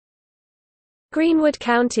Greenwood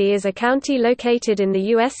County is a county located in the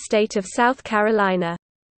U.S. state of South Carolina.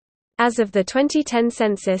 As of the 2010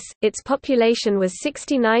 census, its population was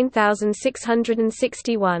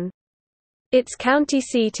 69,661. Its county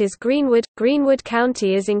seat is Greenwood. Greenwood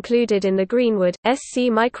County is included in the Greenwood, SC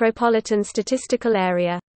Micropolitan Statistical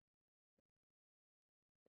Area.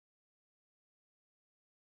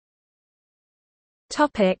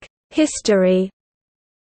 History.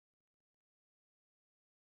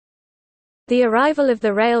 The arrival of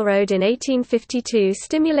the railroad in 1852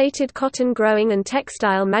 stimulated cotton growing and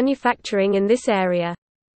textile manufacturing in this area.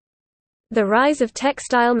 The rise of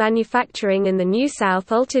textile manufacturing in the New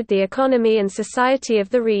South altered the economy and society of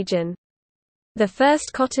the region. The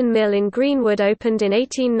first cotton mill in Greenwood opened in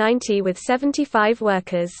 1890 with 75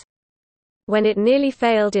 workers. When it nearly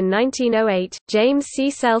failed in 1908, James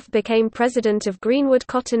C. Self became president of Greenwood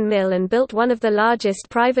Cotton Mill and built one of the largest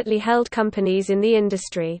privately held companies in the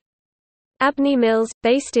industry. Abney Mills,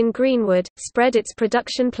 based in Greenwood, spread its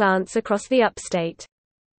production plants across the upstate.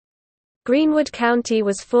 Greenwood County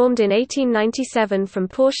was formed in 1897 from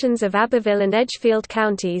portions of Abbeville and Edgefield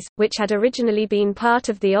counties, which had originally been part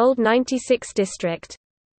of the old 96 district.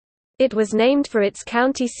 It was named for its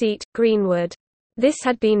county seat, Greenwood. This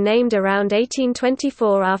had been named around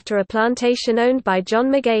 1824 after a plantation owned by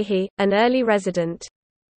John McGahey, an early resident.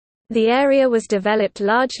 The area was developed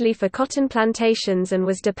largely for cotton plantations and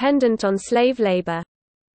was dependent on slave labor.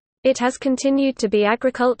 It has continued to be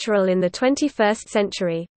agricultural in the 21st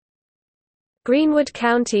century. Greenwood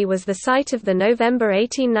County was the site of the November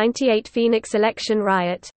 1898 Phoenix election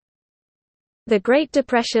riot. The Great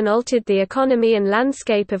Depression altered the economy and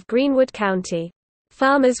landscape of Greenwood County.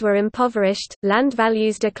 Farmers were impoverished, land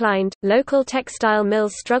values declined, local textile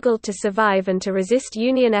mills struggled to survive and to resist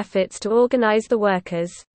union efforts to organize the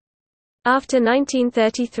workers. After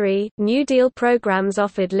 1933, New Deal programs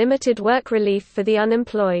offered limited work relief for the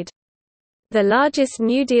unemployed. The largest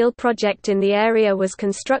New Deal project in the area was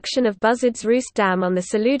construction of Buzzard's Roost Dam on the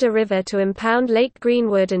Saluda River to impound Lake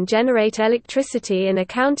Greenwood and generate electricity in a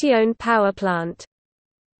county-owned power plant.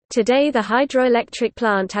 Today the hydroelectric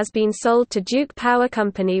plant has been sold to Duke Power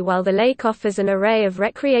Company while the lake offers an array of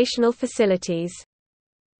recreational facilities.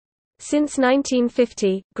 Since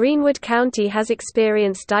 1950, Greenwood County has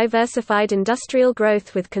experienced diversified industrial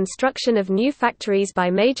growth with construction of new factories by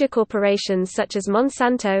major corporations such as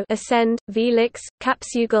Monsanto, Ascend, Velix,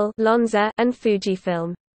 Capsugel, Lonza, and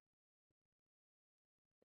Fujifilm.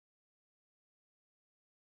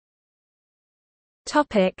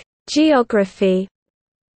 Topic: Geography.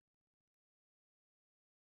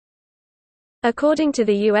 According to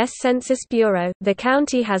the U.S. Census Bureau, the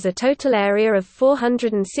county has a total area of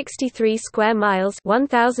 463 square miles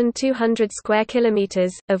 (1,200 square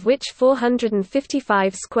kilometers), of which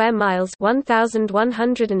 455 square miles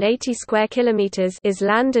 (1,180 square kilometers) is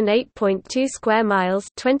land and 8.2 square miles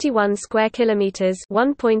 (21 square kilometers)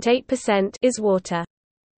 (1.8%) is water.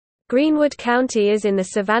 Greenwood County is in the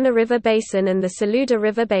Savannah River Basin and the Saluda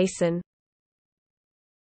River Basin.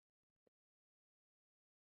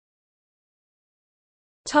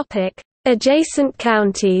 Adjacent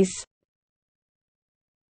counties: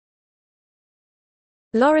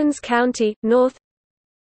 Laurens County, north;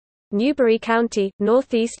 Newberry County,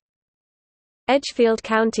 northeast; Edgefield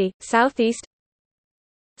County, southeast;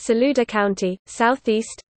 Saluda County,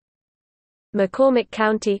 southeast; McCormick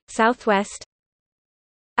County, southwest;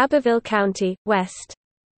 Abbeville County, west.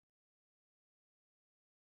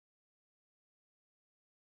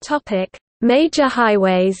 Major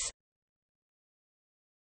highways.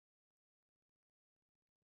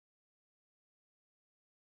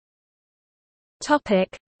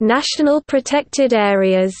 National protected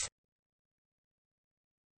areas.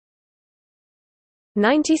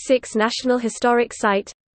 96 National Historic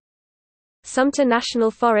Site. Sumter National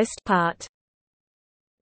Forest Part.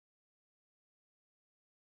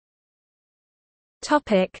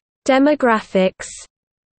 Demographics.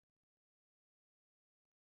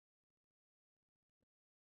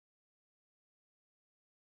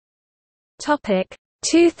 Topic: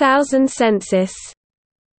 2000 census.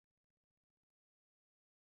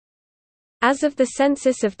 As of the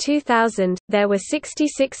census of 2000, there were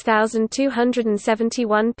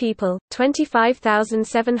 66,271 people,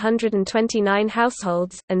 25,729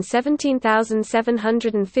 households, and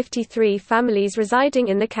 17,753 families residing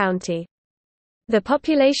in the county. The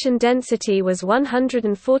population density was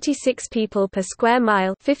 146 people per square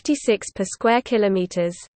mile, 56 per square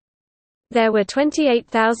kilometers. There were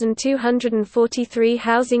 28,243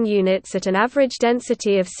 housing units at an average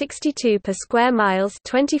density of 62 per square miles,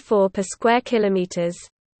 24 per square kilometers.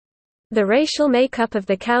 The racial makeup of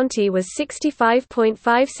the county was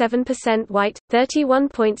 65.57% white,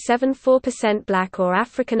 31.74% black or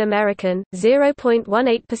African American,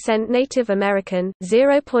 0.18% Native American,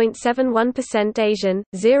 0.71% Asian,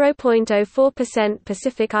 0.04%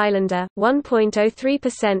 Pacific Islander,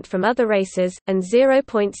 1.03% from other races, and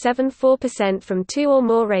 0.74% from two or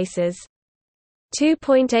more races.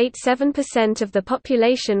 2.87% of the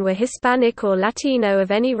population were Hispanic or Latino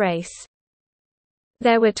of any race.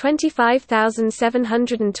 There were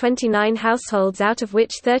 25,729 households, out of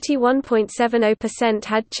which 31.70%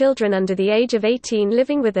 had children under the age of 18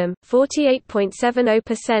 living with them,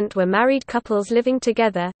 48.70% were married couples living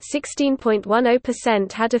together,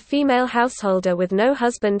 16.10% had a female householder with no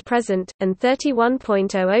husband present, and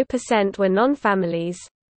 31.00% were non-families.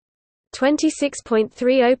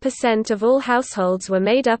 26.30% of all households were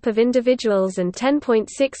made up of individuals and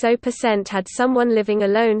 10.60% had someone living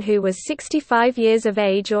alone who was 65 years of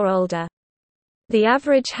age or older. The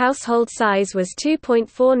average household size was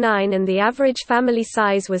 2.49 and the average family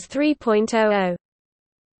size was 3.00.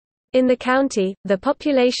 In the county, the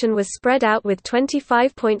population was spread out with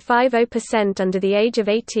 25.50% under the age of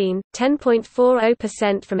 18,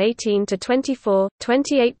 10.40% from 18 to 24,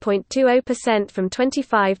 28.20% from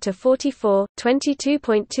 25 to 44,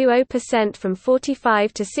 22.20% from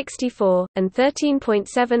 45 to 64, and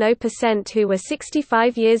 13.70% who were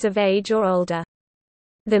 65 years of age or older.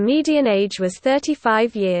 The median age was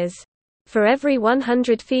 35 years. For every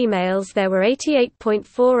 100 females there were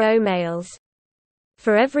 88.40 males.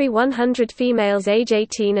 For every 100 females age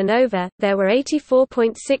 18 and over, there were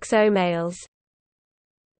 84.60 males.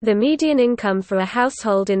 The median income for a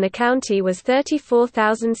household in the county was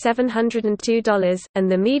 $34,702,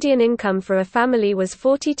 and the median income for a family was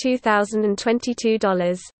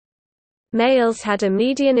 $42,022. Males had a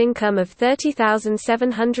median income of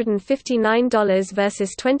 $30,759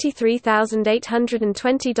 versus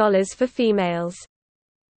 $23,820 for females.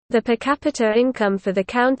 The per capita income for the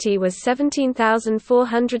county was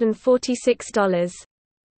 $17,446.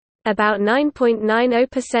 About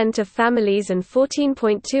 9.90% of families and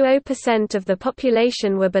 14.20% of the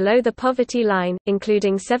population were below the poverty line,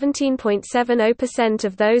 including 17.70%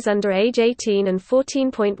 of those under age 18 and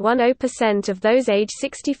 14.10% of those age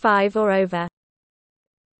 65 or over.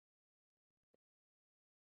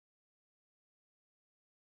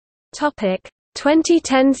 Topic: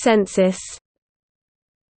 2010 census.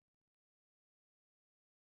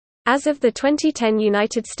 As of the 2010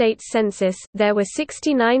 United States Census, there were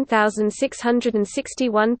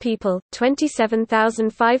 69,661 people,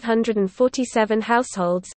 27,547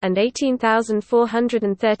 households, and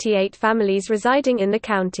 18,438 families residing in the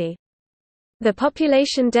county. The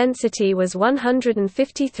population density was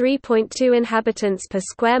 153.2 inhabitants per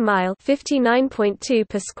square mile, 59.2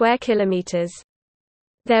 per square kilometers.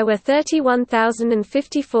 There were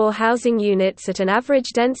 31,054 housing units at an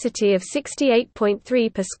average density of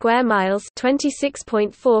 68.3 per square miles,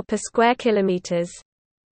 26.4 per square kilometers.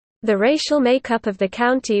 The racial makeup of the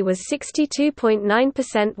county was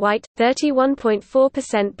 62.9% white,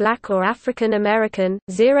 31.4% black or African American,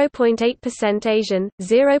 0.8% Asian,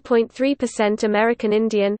 0.3% American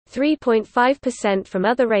Indian, 3.5% from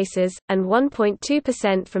other races, and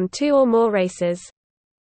 1.2% from two or more races.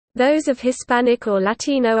 Those of Hispanic or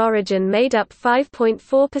Latino origin made up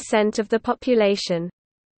 5.4% of the population.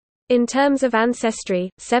 In terms of ancestry,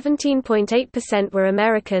 17.8% were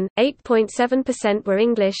American, 8.7% were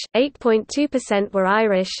English, 8.2% were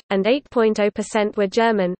Irish, and 8.0% were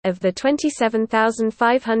German. Of the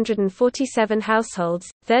 27,547 households,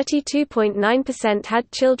 32.9% had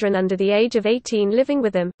children under the age of 18 living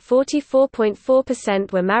with them,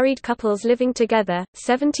 44.4% were married couples living together,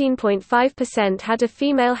 17.5% had a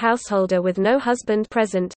female householder with no husband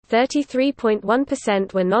present,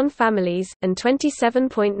 33.1% were non-families, and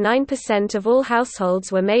 27.9% of all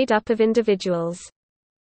households were made up of individuals.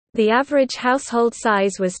 The average household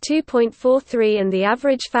size was 2.43 and the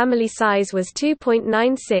average family size was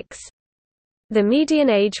 2.96. The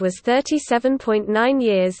median age was 37.9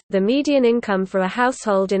 years. The median income for a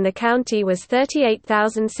household in the county was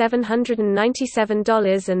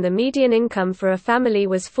 $38,797 and the median income for a family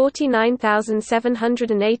was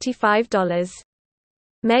 $49,785.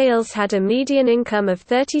 Males had a median income of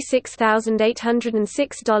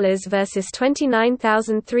 $36,806 versus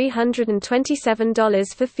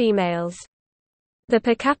 $29,327 for females. The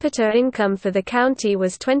per capita income for the county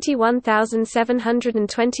was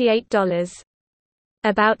 $21,728.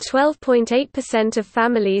 About 12.8% of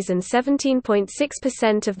families and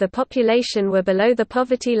 17.6% of the population were below the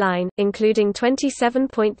poverty line, including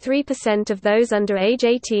 27.3% of those under age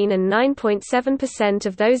 18 and 9.7%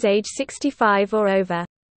 of those age 65 or over.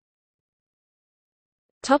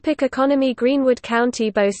 Topic economy. Greenwood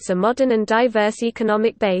County boasts a modern and diverse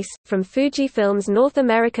economic base, from Fujifilm's North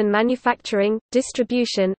American manufacturing,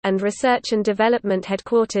 distribution, and research and development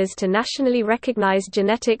headquarters to nationally recognized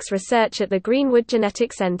genetics research at the Greenwood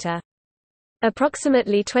Genetic Center.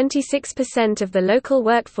 Approximately 26% of the local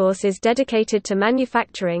workforce is dedicated to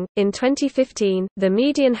manufacturing. In 2015, the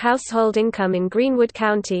median household income in Greenwood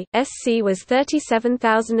County, SC was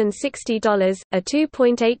 $37,060, a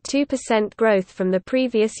 2.82% growth from the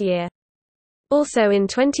previous year. Also in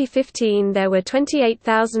 2015 there were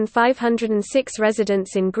 28,506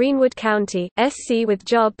 residents in Greenwood County, SC with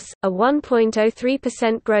jobs, a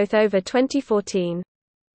 1.03% growth over 2014.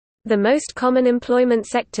 The most common employment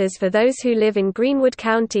sectors for those who live in Greenwood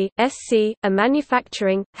County, SC, are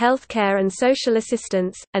manufacturing, healthcare and social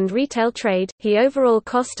assistance, and retail trade. The overall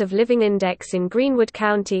cost of living index in Greenwood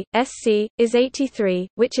County, SC, is 83,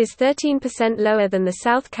 which is 13% lower than the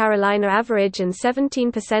South Carolina average and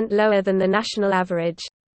 17% lower than the national average.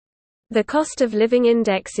 The cost of living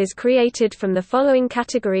index is created from the following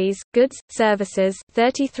categories: goods, services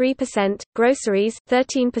 33%, groceries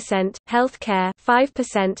 13%, healthcare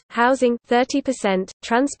 5%, housing 30%,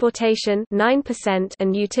 transportation 9%,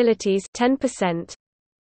 and utilities 10%.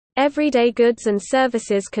 Everyday goods and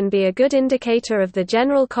services can be a good indicator of the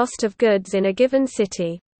general cost of goods in a given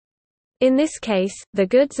city. In this case, the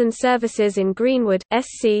goods and services in Greenwood,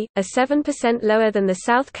 SC, are 7% lower than the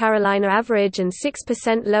South Carolina average and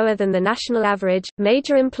 6% lower than the national average.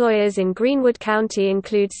 Major employers in Greenwood County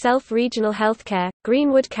include Self-Regional Healthcare,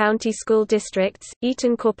 Greenwood County School Districts,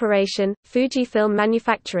 Eaton Corporation, Fujifilm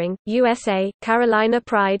Manufacturing, USA, Carolina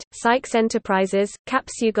Pride, Sykes Enterprises,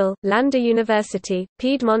 Capsugal, Lander University,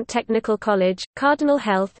 Piedmont Technical College, Cardinal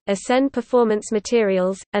Health, Ascend Performance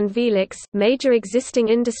Materials, and Velix. Major existing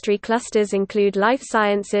industry clusters include life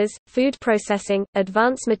sciences, food processing,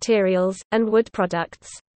 advanced materials, and wood products.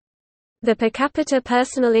 The per capita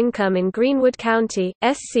personal income in Greenwood County,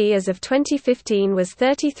 SC as of 2015 was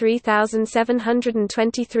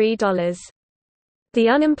 $33,723. The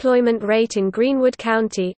unemployment rate in Greenwood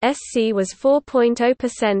County, SC was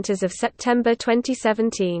 4.0% as of September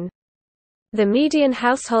 2017. The median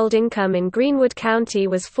household income in Greenwood County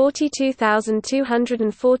was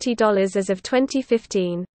 $42,240 as of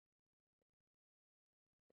 2015.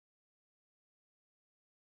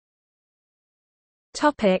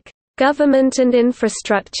 Topic: Government and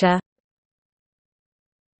infrastructure.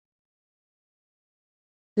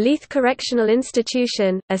 Leith Correctional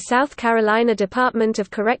Institution, a South Carolina Department of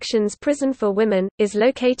Corrections prison for women, is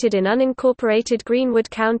located in unincorporated Greenwood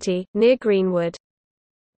County, near Greenwood.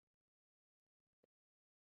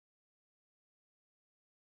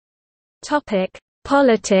 Topic: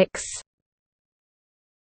 Politics.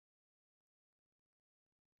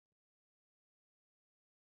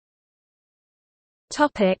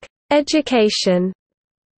 Topic: Education.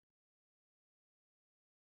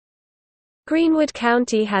 Greenwood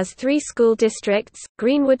County has 3 school districts: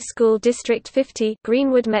 Greenwood School District 50,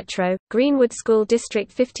 Greenwood Metro, Greenwood School District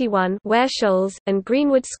 51, Ware Shoals, and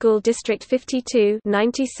Greenwood School District 52,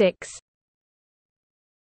 96.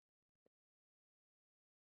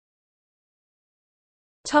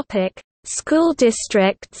 Topic: School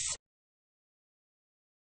districts.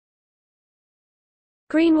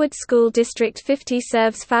 Greenwood School District 50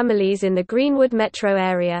 serves families in the Greenwood metro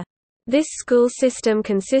area. This school system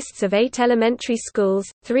consists of 8 elementary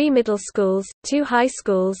schools, 3 middle schools, 2 high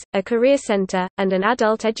schools, a career center, and an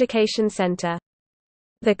adult education center.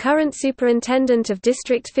 The current superintendent of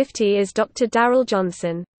District 50 is Dr. Darrell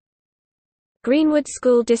Johnson. Greenwood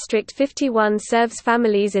School District 51 serves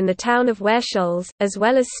families in the town of Ware Shoals, as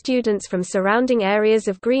well as students from surrounding areas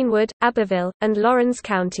of Greenwood, Abbeville, and Lawrence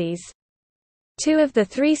counties. 2 of the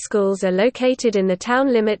 3 schools are located in the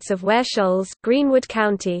town limits of Ware Shoals, Greenwood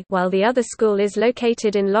County, while the other school is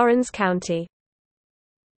located in Lawrence County.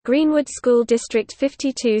 Greenwood School District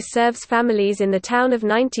 52 serves families in the town of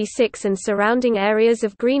 96 and surrounding areas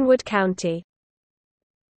of Greenwood County.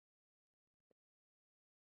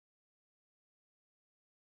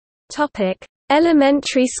 Topic: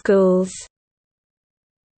 Elementary schools.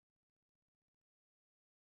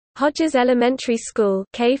 Hodges Elementary School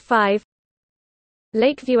K5,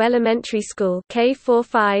 Lakeview Elementary School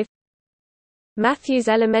K45, Matthews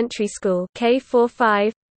Elementary School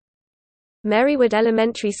K45, Marywood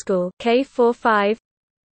Elementary School K45,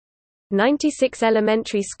 96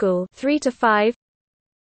 Elementary School 3 to 5,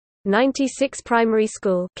 96 Primary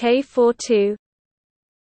School K42,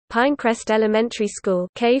 Pinecrest Elementary School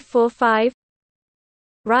K45,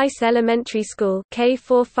 Rice Elementary School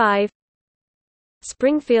K45,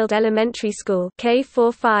 Springfield Elementary School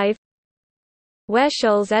K45, Ware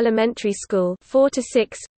Shoals Elementary School 4 to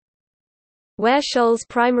 6, Ware Shoals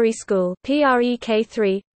Primary School (PRE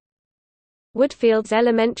K3), Woodfields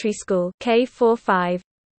Elementary School K4-5.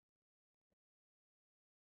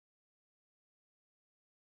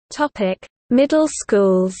 Topic: Middle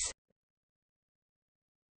schools.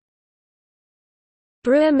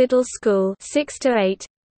 Brewer Middle School 6 to 8,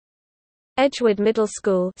 Edgewood Middle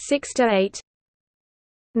School 6 to 8,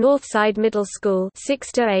 Northside Middle School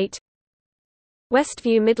 6 to 8,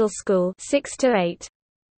 Westview Middle School 6 to 8.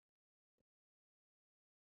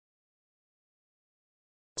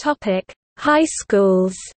 Topic: High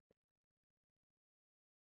schools.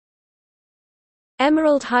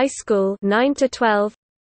 Emerald High School 9 to 12,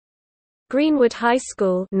 Greenwood High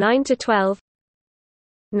School 9 to 12,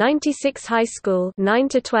 96 High School 9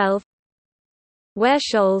 to 12, Ware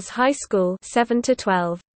Shoals High School 7 to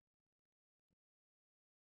 12.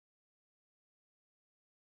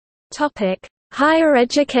 Topic: Higher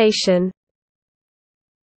education.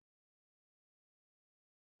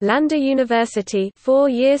 Lander University,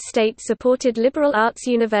 4-year state-supported liberal arts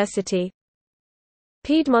university.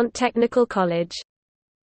 Piedmont Technical College.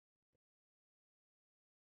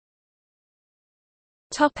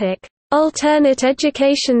 Topic: Alternate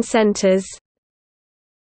education centers.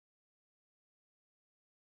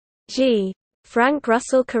 G. Frank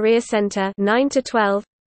Russell Career Center 9 to 12,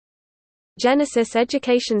 Genesis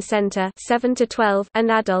Education Center 7 to 12, and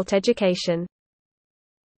adult education.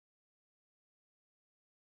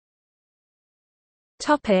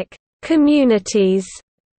 Topic: Communities.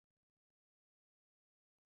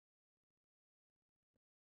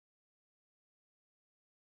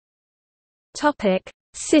 Topic: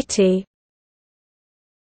 City.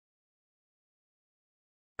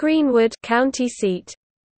 Greenwood, county seat.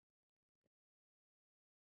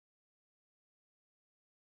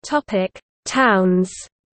 Topic: Towns.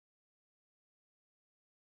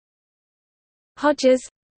 Hodges,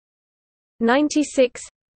 96,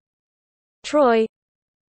 Troy,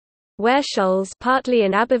 Ware Shoals, partly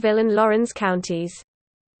in Abbeville and Lawrence counties.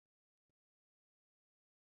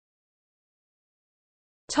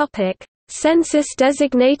 Topic: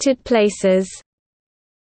 Census-designated places.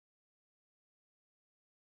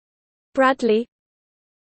 Bradley,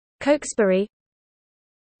 Cokesbury,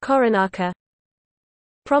 Coronacre,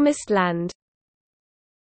 Promised Land.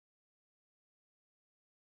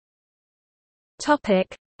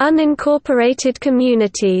 Topic: Unincorporated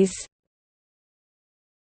communities.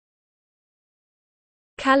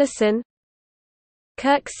 Callison,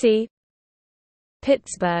 Kirksey,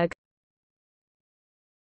 Pittsburgh.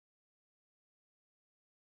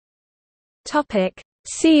 Topic: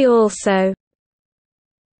 See also: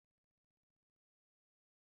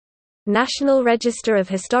 National Register of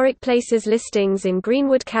Historic Places listings in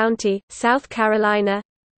Greenwood County, South Carolina.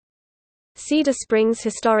 Cedar Springs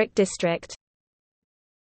Historic District.